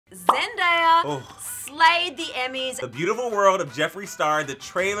Zendaya slayed the Emmys. The Beautiful World of Jeffree Star, the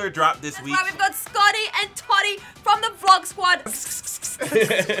trailer dropped this week. That's right, we've got Scotty and Toddy from the Vlog Squad.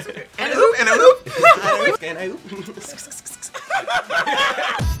 And a hoop, and a hoop. And a hoop.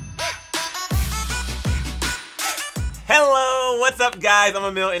 Hello, what's up guys? I'm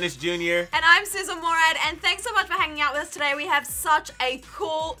Emile Ennis Jr. And I'm Sussan Mourad, and thanks so much for hanging out with us today. We have such a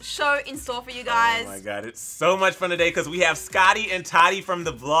cool show in store for you guys. Oh my god, it's so much fun today because we have Scotty and Toddy from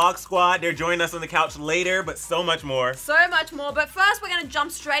the Vlog Squad. They're joining us on the couch later, but so much more. So much more, but first we're gonna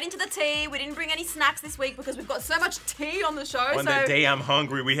jump straight into the tea. We didn't bring any snacks this week because we've got so much tea on the show. On the day I'm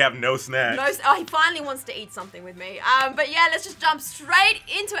hungry, we have no snacks. Oh, he finally wants to eat something with me. But yeah, let's just jump straight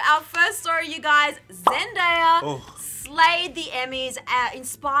into our first story, you guys. Zendaya slayed the Emmys,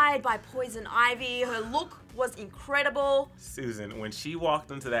 inspired by Poison Ivy. Her look was incredible. Susan, when she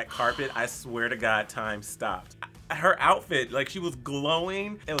walked onto that carpet, I swear to God, time stopped. Her outfit, like she was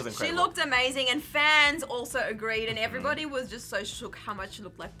glowing, it was incredible. She looked amazing, and fans also agreed, and everybody was just so shook how much she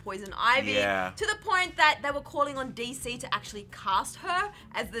looked like Poison Ivy. Yeah. To the point that they were calling on DC to actually cast her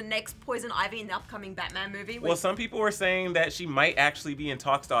as the next Poison Ivy in the upcoming Batman movie. Well, some people were saying that she might actually be in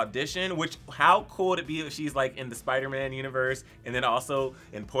talks to audition, which, how cool would it be if she's like in the Spider-Man universe and then also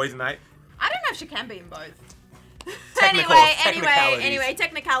in Poison Ivy? I don't know if she can be in both. Technicalities. Anyway,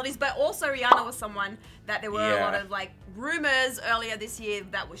 technicalities, but also Rihanna was someone that there were a lot of like rumors earlier this year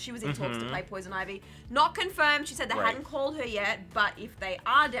that she was in talks to play Poison Ivy. Not confirmed. She said they hadn't called her yet, but if they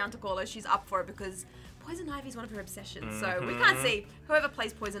are down to call her, she's up for it because Poison Ivy is one of her obsessions. So we can't see. Whoever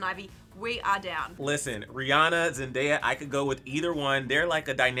plays Poison Ivy, we are down. Listen, Rihanna, Zendaya, I could go with either one. They're like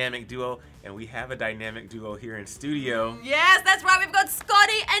a dynamic duo, and we have a dynamic duo here in studio. Yes, that's right. We've got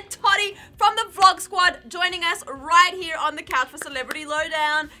Scotty and Toddy from the Vlog Squad joining us right here on the couch for Celebrity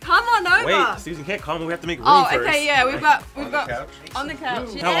Lowdown. Come on over. Wait, Susan can't call me. We have to make room first. Okay, yeah, we've got on the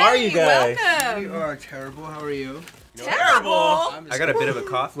couch. How are you guys? Welcome. We are terrible. How are you? Terrible. I got a bit of a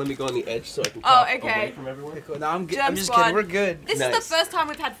cough. Let me go on the edge so I can cough away from everyone. Okay, cool. No, I'm Germ just squad. kidding. We're good. This is the first time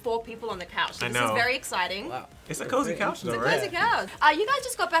we've had 4 people on the couch. So this is very exciting. Wow. It's a cozy couch though, right? It's a cozy couch. You guys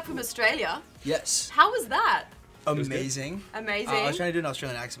just got back from Australia. Yes. How was that? Amazing. Amazing. I was trying to do an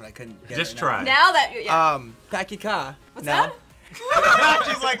Australian accent, but I couldn't get Just it. try. Now that Pack your car. What's now. that?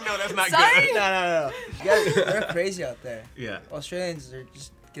 She's like, no, that's not Sorry? good. No. You guys, they're crazy out there. Yeah. Australians, they're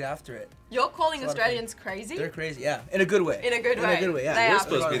just get after it. You're calling It's a lot of Australians crazy? They're crazy, yeah. In a good way. In a good way. In a good way, yeah. They You're are.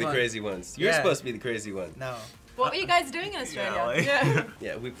 supposed to be the Fun. crazy ones. You're supposed to be the crazy one. No. What were you guys doing in Australia? Yeah,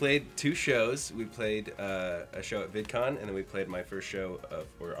 Yeah, we played 2 shows. We played a show at VidCon, and then we played our first show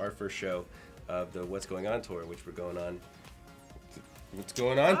of the What's Going On tour, which we're going on. What's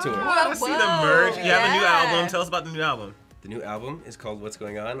Going On tour. I see the merch. You have a new Yeah. album. Tell us about the new album. The new album is called What's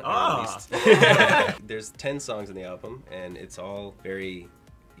Going On. Ah. There's 10 songs in the album, and it's all very,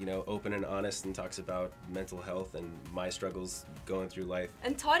 open and honest, and talks about mental health and my struggles going through life.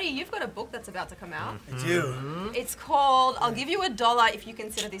 And Toddy, you've got a book that's about to come out. I do. It's called I'll Give You $1 If You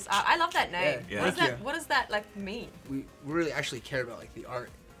Consider This Art. I love that name. Yeah. What does that like mean? We really actually care about like the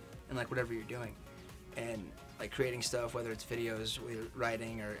art and like whatever you're doing. And like creating stuff, whether it's videos,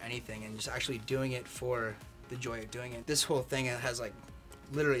 writing or anything, and just actually doing it for the joy of doing it. This whole thing has like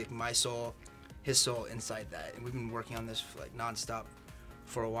literally my soul, his soul inside that. And we've been working on this for, like nonstop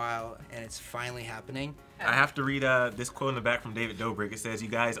for a while, and it's finally happening. I have to read this quote in the back from David Dobrik. It says, "You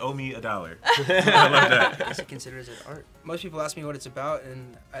guys owe me $1." I love that. I guess it considers it art. Most people ask me what it's about,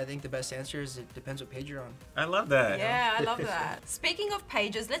 and I think the best answer is it depends what page you're on. I love that. Yeah, I love that. Speaking of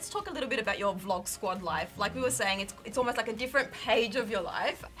pages, let's talk a little bit about your Vlog Squad life. Like we were saying, it's almost like a different page of your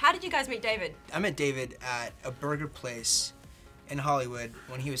life. How did you guys meet David? I met David at a burger place in Hollywood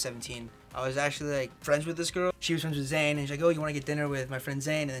when he was 17. I was actually like friends with this girl. She was friends with Zane, and she's like, "Oh, you want to get dinner with my friend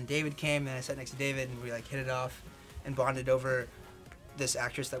Zane?" And then David came, and I sat next to David, and we like hit it off, and bonded over this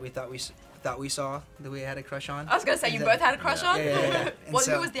actress that we thought we saw that we had a crush on. I was gonna say you both had a crush on. Yeah. Who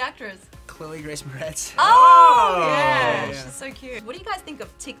was the actress? Chloe Grace Moretz. Oh, yeah, Yeah. she's so cute. What do you guys think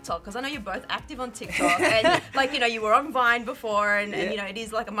of TikTok? Because I know you're both active on TikTok, and like you were on Vine before, and it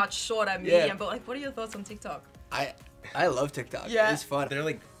is like a much shorter medium. But like, what are your thoughts on TikTok? I love TikTok. Yeah. It's fun. They're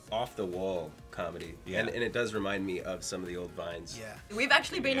like off the wall comedy, and it does remind me of some of the old Vines. Yeah. We've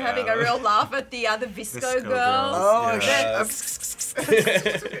actually been having a real laugh at the Visco Visco girls. Oh, shit.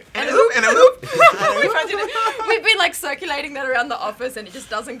 And a hoop, and a hoop. We've been like circulating that around the office, and it just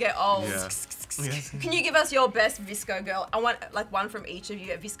doesn't get old. Yeah. Can you give us your best Visco girl? I want like one from each of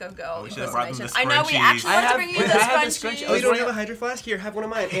you. A Visco girl We should have brought them impersonation. the I know we scrunchies. actually want to bring you the I have the scrunchie. scrunchie. Oh, you don't have a Hydro Flask? Here, have one of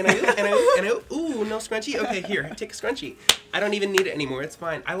mine. And ooh, no scrunchie? Okay, here, take a scrunchie. I don't even need it anymore, it's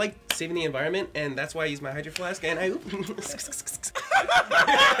fine. I like saving the environment, and that's why I use my Hydro Flask, and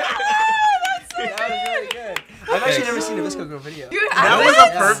seen a Visco Girl video. You That haven't? was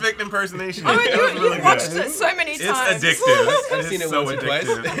a perfect impersonation. Oh, That was really you've watched good. it so many It's times. addictive. I've seen it so once or twice.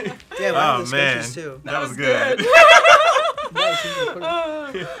 addictive. Yeah, Oh, one of the man. sketches too. That was good. Nice, you can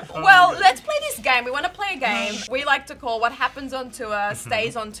put it- Well, let's play this game. We want to play a game we like to call What Happens on Tour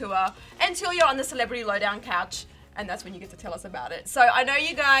Stays on Tour until you're on the Celebrity Lowdown couch, and that's when you get to tell us about it. So I know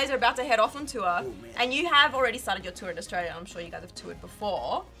you guys are about to head off on tour, and you have already started your tour in Australia. I'm sure you guys have toured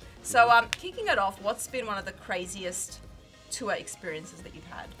before. So kicking it off, what's been one of the craziest tour experiences that you've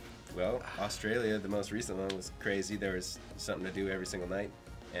had? Well, Australia, the most recent one, was crazy. There was something to do every single night,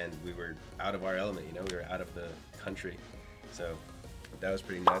 and we were out of our element, you know? We were out of the country. So that was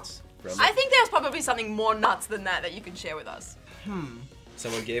pretty nuts. I think there's probably something more nuts than that you can share with us.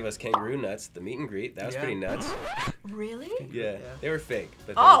 Someone gave us kangaroo nuts, the meet and greet. That was pretty nuts. Really? Yeah, they were fake.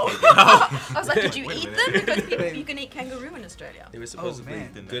 But they Oh. were kangaroo. I was like, did you Wait a eat minute. them? Because you can eat kangaroo in Australia. They were supposedly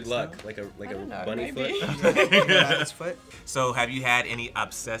man. good luck, like a don't know, bunny maybe. foot. Rabbit's foot. So, have you had any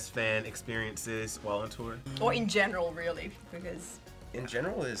obsessed fan experiences while on tour? Or in general, really, because... In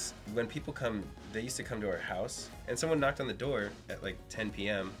general, is when people come, they used to come to our house, and someone knocked on the door at like 10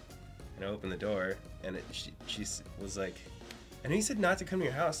 p.m. and I opened the door, and she was like, I know you said not to come to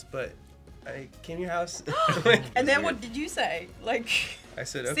your house, but I came to your house. Like, And then what did you say? Like... I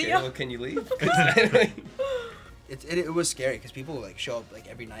said, See okay, ya. well, can you leave? It was scary because people like show up like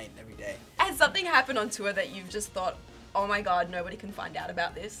every night and every day. Has something happened on tour that you've just thought, oh my god, nobody can find out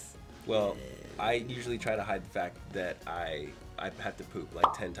about this? Well, I usually try to hide the fact that I have to poop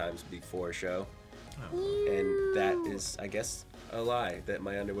like 10 times before a show. And that is, I guess, a lie, that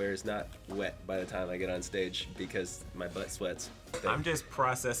my underwear is not wet by the time I get on stage because my butt sweats. I'm just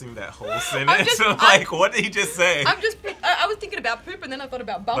processing that whole sentence. just- I'm like, what did he just say? I was thinking about poop and then I thought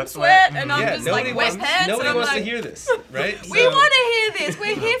about bum Butt sweat, sweat. and I'm Yeah, just like nobody wet wants, pants nobody and I'm wants like, to hear this, right? we want to hear this.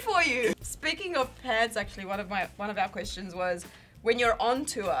 We're here for you. Speaking of pants, actually, one of our questions was, when you're on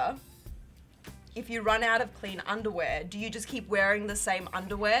tour, if you run out of clean underwear, do you just keep wearing the same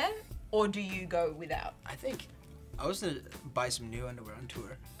underwear, or do you go without? I think I was gonna buy some new underwear on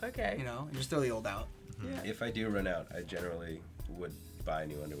tour, Okay. you know, and just throw the old out. If I do run out, I generally would buy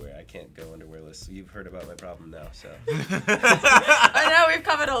new underwear. I can't go underwearless. You've heard about my problem now, so. I know we've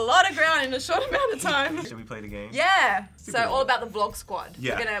covered a lot of ground in a short amount of time. Should we play the game? Yeah. So Super. all about the vlog squad.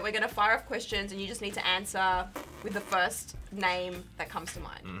 Yeah. We're gonna fire off questions, and you just need to answer with the first name that comes to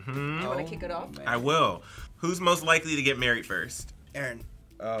mind. Mm-hmm. You want to kick it off? I will. Who's most likely to get married first? Aaron,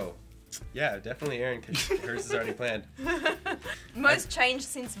 Oh, yeah, definitely Aaron, because hers is already planned. Most changed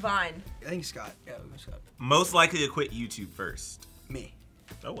since Vine. I think Scott. Yeah, it was Scott. Most likely to quit YouTube first? Me.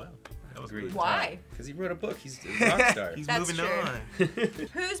 Oh, wow. That was Agreed. great. Why? Because he wrote a book. He's a rock star. He's That's moving true. on.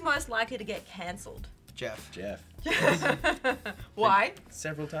 Who's most likely to get cancelled? Jeff. Jeff. Why?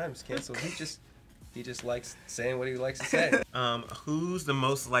 Several times canceled. He just likes saying what he likes to say. Who's the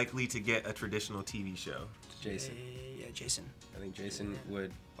most likely to get a traditional TV show? Jason. Yeah, Jason. I think Jason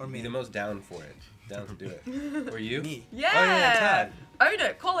would Or be me. the most down for it. Down to do it. Or you? Me. Yeah. Oh, yeah, Todd. Own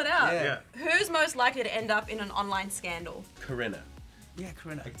it. Call it out. Yeah. Who's most likely to end up in an online scandal? Corinna. Yeah,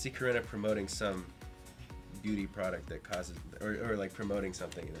 Corinna. I could see Corinna promoting some beauty product that causes, or like promoting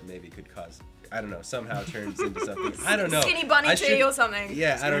something that maybe could cause, I don't know, somehow turns into something. I don't know. Skinny bunny I tea should- or something.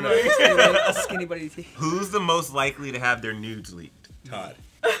 Yeah, I don't know. Skinny buddy tea. Who's the most likely to have their nudes leaked? Todd.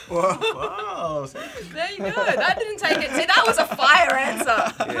 Whoa. Whoa. There you go. That didn't take it. See, that was a fire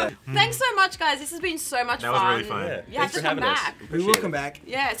answer. Yeah. Thanks so much, guys. This has been so much That was fun. really fun. Yeah. You have Thanks to for come having us. back. We Appreciate will it. come back.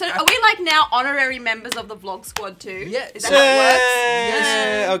 Yeah. So are we like now honorary members of the vlog squad too? Yeah. Is that how it works?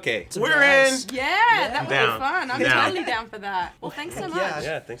 Yeah. Okay. Some We're dry in. ice. Yeah, that would Down. be fun. I'm Down. totally down for that. Well, thanks so much. Yeah.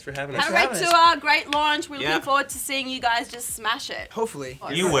 Yeah, thanks for having us. Have a great having tour, great launch. We're Yeah. looking forward to seeing you guys just smash it. Hopefully.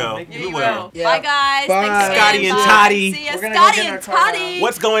 You will. Thank You You will. will. Yeah. Bye, guys. Bye. Thanks again. Scotty and Bye. Toddy. See ya, We're gonna go Scotty get our and car out. Toddy.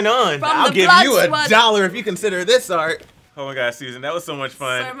 What's going on? From I'll the give Blood you a Squad. $1 if you consider this art. Oh my gosh, Susan, that was so much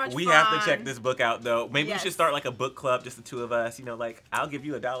fun. So much we have fun. to check this book out though. Maybe Yes. we should start like a book club, just the two of us. You know, like I'll give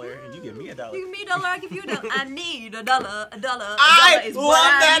you $1 and you give me $1. You give me $1, I give you $1. I need $1. $1. I is love what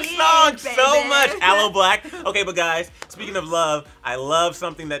I that need, song so baby. much. Aloe Black. Okay, but guys, speaking of love, I love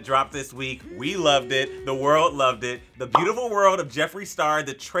something that dropped this week. We loved it. The world loved it. The Beautiful World of Jeffree Star.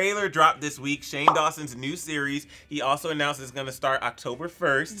 The trailer dropped this week. Shane Dawson's new series. He also announced it's going to start October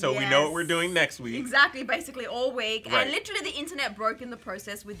 1st, so we know what we're doing next week. Exactly, basically all week. Right. And literally the internet broke in the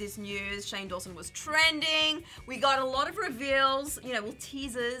process with this news. Shane Dawson was trending. We got a lot of reveals, you know, well,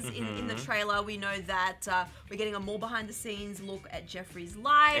 teasers in the trailer. We know that we're getting a more behind the scenes look at Jeffree's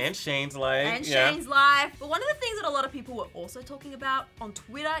life. And Shane's life. And yeah. Shane's life. But one of the things that a lot of people were also talking about on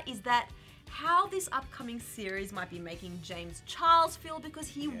Twitter is that how this upcoming series might be making James Charles feel, because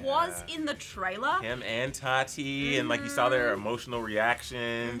he was in the trailer. Him and Tati, and like you saw their emotional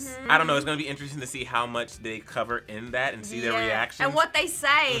reactions. I don't know, it's gonna be interesting to see how much they cover in that and see their reactions. And what they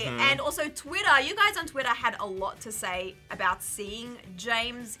say. And also Twitter, you guys on Twitter had a lot to say about seeing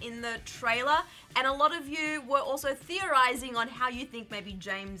James in the trailer. And a lot of you were also theorizing on how you think maybe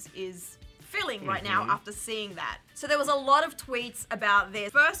James is feeling right now after seeing that. So there was a lot of tweets about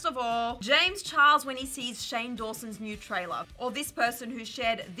this. First of all, James Charles when he sees Shane Dawson's new trailer, or this person who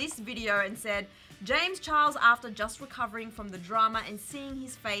shared this video and said, James Charles after just recovering from the drama and seeing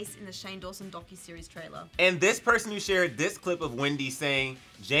his face in the Shane Dawson docuseries trailer. And this person who shared this clip of Wendy saying,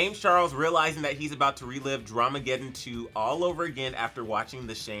 James Charles realizing that he's about to relive Dramageddon 2 all over again after watching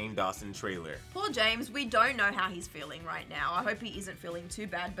the Shane Dawson trailer. Poor James, we don't know how he's feeling right now. I hope he isn't feeling too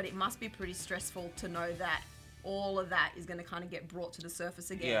bad, but it must be pretty stressful to know that all of that is going to kind of get brought to the surface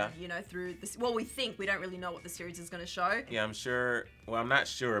again, you know, through this. Well, we think, we don't really know what the series is going to show. Yeah, I'm sure, well, I'm not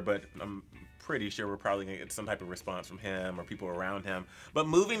sure, but I'm pretty sure we're probably gonna get some type of response from him or people around him. But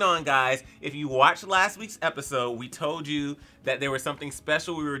moving on, guys, if you watched last week's episode, we told you that there was something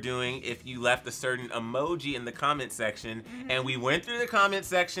special we were doing if you left a certain emoji in the comment section, and we went through the comment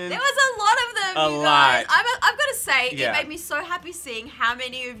section. There was a lot of them, you guys. I've got to say, it made me so happy seeing how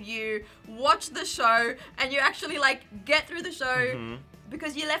many of you watch the show and you actually like get through the show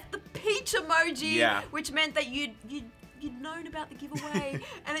because you left the peach emoji, which meant that you'd known about the giveaway,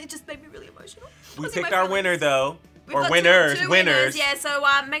 and it just made me really emotional. We picked our winner though. Or winners. Two yeah, so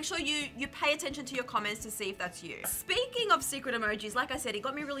make sure you pay attention to your comments to see if that's you. Speaking of secret emojis, like I said, it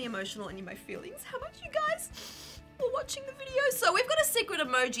got me really emotional and in my feelings. How much you guys were watching the video. So we've got a secret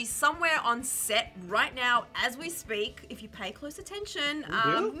emoji somewhere on set right now as we speak. If you pay close attention,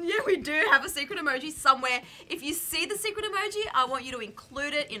 yeah, we do have a secret emoji somewhere. If you see the secret emoji, I want you to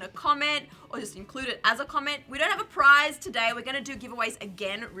include it in a comment or just include it as a comment. We don't have a prize today. We're going to do giveaways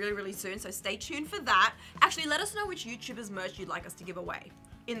again really, really soon, so stay tuned for that. Actually, let us know which YouTuber's merch you'd like us to give away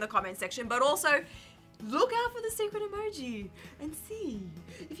in the comment section, but also look out for the secret emoji and see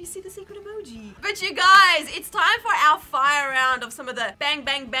if you see the secret emoji. But you guys, it's time for our fire round of some of the bang,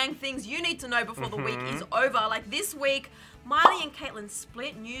 bang, bang things you need to know before the week is over. Like this week, Miley and Caitlyn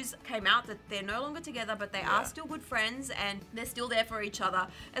split. News came out that they're no longer together, but they are still good friends and they're still there for each other.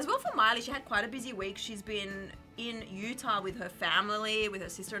 As well for Miley, she had quite a busy week. She's been in Utah with her family, with her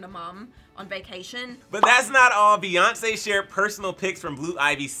sister and her mum on vacation. But that's not all. Beyonce shared personal pics from Blue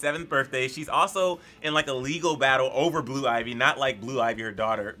Ivy's 7th birthday. She's also in like a legal battle over Blue Ivy, not like Blue Ivy, her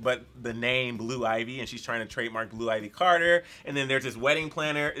daughter, but the name Blue Ivy, and she's trying to trademark Blue Ivy Carter. And then there's this wedding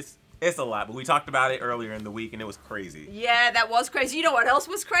planner. It's a lot, but we talked about it earlier in the week and it was crazy. Yeah, that was crazy. You know what else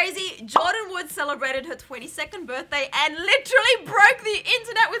was crazy? Jordan Wood celebrated her 22nd birthday and literally broke the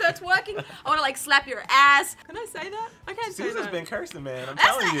internet with her twerking. I want to like slap your ass. Can I say that? I can't say that. Susan's been cursing, man. I'm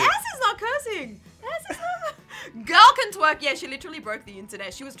telling you. Ass is not cursing. Ass is not. Girl can twerk. Yeah, she literally broke the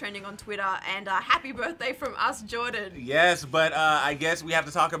internet. She was trending on Twitter, and happy birthday from us, Jordan. Yes, but I guess we have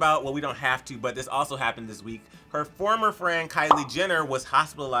to talk about, well, we don't have to, but this also happened this week. Her former friend Kylie Jenner was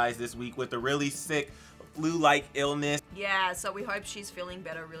hospitalized this week with a really sick flu-like illness. Yeah, so we hope she's feeling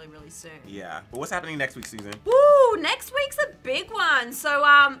better really, really soon. Yeah, but what's happening next week, Susan? Woo! Next week's a big one. So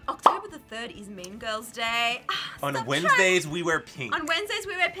October the 3rd is Mean Girls Day. On Wednesdays, we wear pink. On Wednesdays,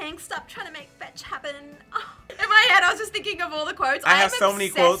 we wear pink. Stop trying to make fetch happen. In my head, I was just thinking of all the quotes. I have so many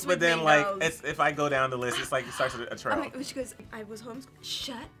quotes, but then like, if I go down the list, it's like it starts with a trail. She goes, I was homeschooled.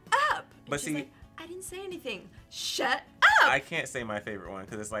 Shut up. But see, like, I didn't say anything. Shut up. I can't say my favorite one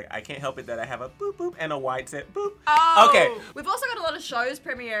because it's like I can't help it that I have a boop boop and a wide set boop. Oh. Okay. We've also got a lot of shows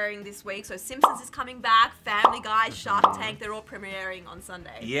premiering this week. So Simpsons is coming back, Family Guy, Shark Tank, they're all premiering on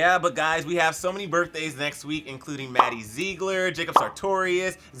Sunday. Yeah, but guys, we have so many birthdays next week, including Maddie Ziegler, Jacob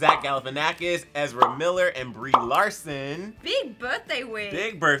Sartorius, Zach Galifianakis, Ezra Miller, and Brie Larson. Big birthday week.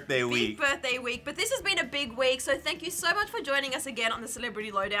 Big birthday week. Big birthday week. But this has been a big week, so thank you so much for joining us again on the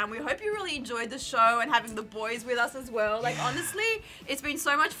Celebrity Lowdown. We hope you really enjoyed the show and having the boys with us as well. Like, honestly, it's been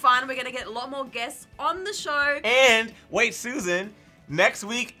so much fun. We're going to get a lot more guests on the show. And, wait, Susan, next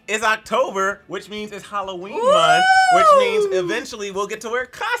week is October, which means it's Halloween month, which means eventually we'll get to wear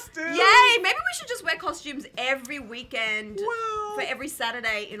costumes. Yay! Maybe we should just wear costumes every weekend for every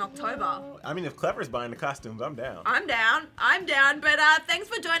Saturday in October. I mean, if Clevver's buying the costumes, I'm down. I'm down. I'm down. But thanks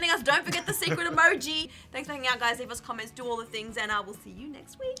for joining us. Don't forget the secret emoji. Thanks for hanging out, guys. Leave us comments, do all the things, and we'll see you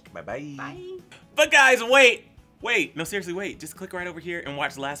next week. Bye-bye. Bye. But guys, wait. No, seriously, wait. Just click right over here and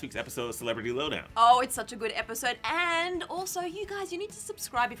watch last week's episode of Celebrity Lowdown. Oh, it's such a good episode. And also, you guys, you need to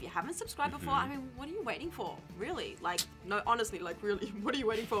subscribe. If you haven't subscribed before, I mean, what are you waiting for? Really? Like, no, honestly, like, really, what are you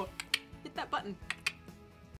waiting for? Hit that button.